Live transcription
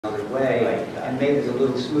positive way and made it a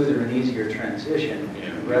little smoother and easier transition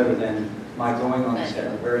rather than my going on the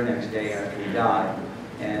set the very next day after he died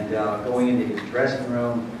and going into his dressing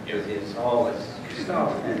room with all his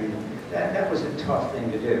stuff, and that was a tough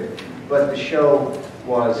thing to do. But the show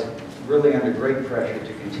was really under great pressure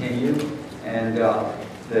to continue, and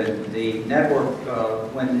the network,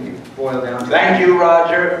 when it boiled down to... Thank you,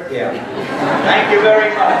 Roger. Yeah. Thank you very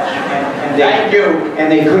much. Thank you.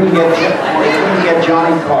 And they couldn't get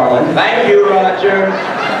Johnny Carlin. Thank you, Roger.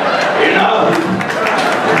 You know.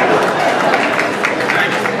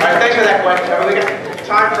 All right, thanks for that question. We got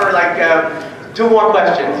time for like 2 more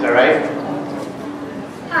questions, all right?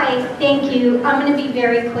 Hi, thank you. I'm going to be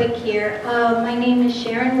very quick here. My name is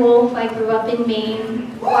Sharon Wolf. I grew up in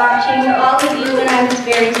Maine, watching all of you when I was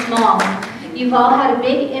very small. You've all had a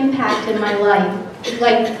big impact in my life.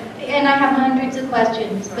 And I have hundreds of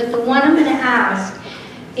questions, but the one I'm going to ask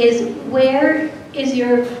is, where is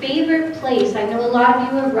your favorite place? I know a lot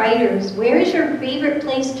of you are writers. Where is your favorite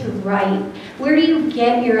place to write? Where do you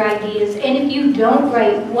get your ideas? And if you don't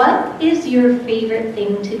write, what is your favorite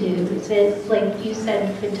thing to do? Is it, like you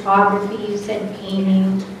said, photography, you said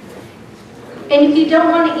painting? And if you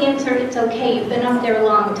don't want to answer, it's okay. You've been up there a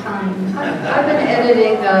long time. I've been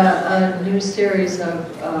editing a new series of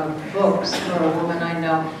books for a woman I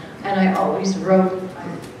know, and I always wrote,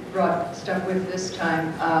 stuck with this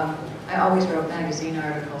time, I always wrote magazine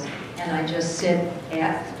articles, and I just sit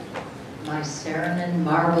at my Saarinen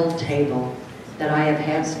marble table that I have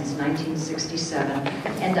had since 1967,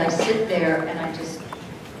 and I sit there and I just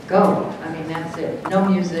go. I mean, that's it. No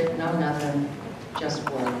music, no nothing, just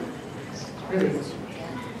work. It's really,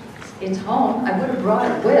 it's home. I would have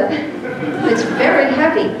brought a whip. It's very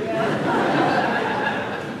heavy.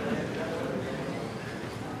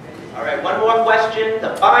 All right, one more question,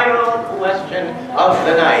 the final question of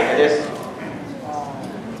the night.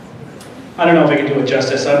 I don't know if I can do it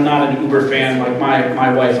justice. I'm not an Uber fan like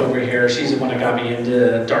my wife over here. She's the one that got me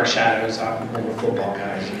into Dark Shadows. I'm more of a football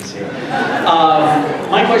guy, as you can see.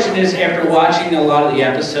 My question is, after watching a lot of the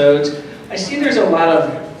episodes, I see there's a lot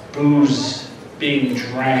of booze being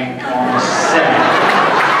drank on the set.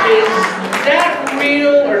 Is that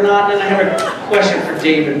real or not? And I have a question for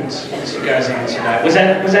David, once you guys answer that. Was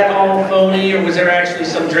that all phony, or was there actually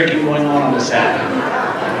some drinking going on the set?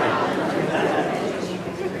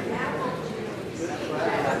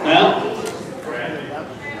 Well,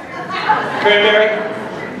 cranberry?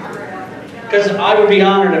 Because I would be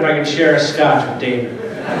honored if I could share a scotch with David.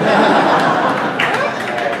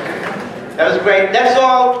 That was great. That's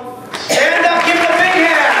all. Stand up, give it a big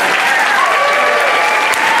hand.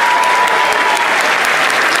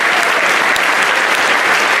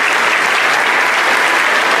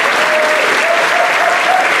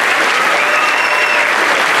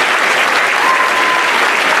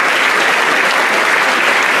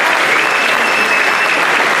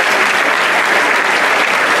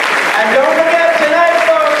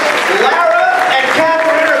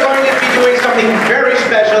 Very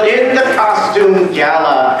special in the costume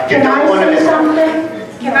gala. Can I say something?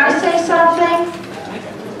 Can I say something?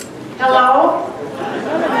 Hello?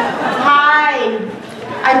 Hi.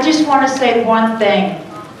 I just want to say one thing.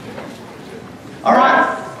 All right.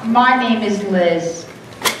 My name is Liz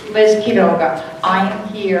Quiroga. I am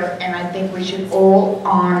here, and I think we should all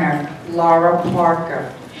honor Laura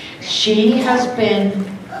Parker. She has been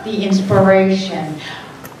the inspiration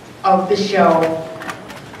of the show.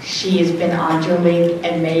 She has been Angelique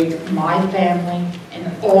and made my family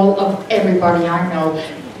and all of everybody I know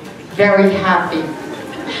very happy.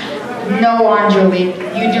 No, Angelique,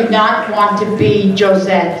 you do not want to be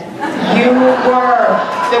Josette. You were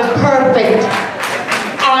the perfect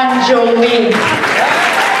Angelique.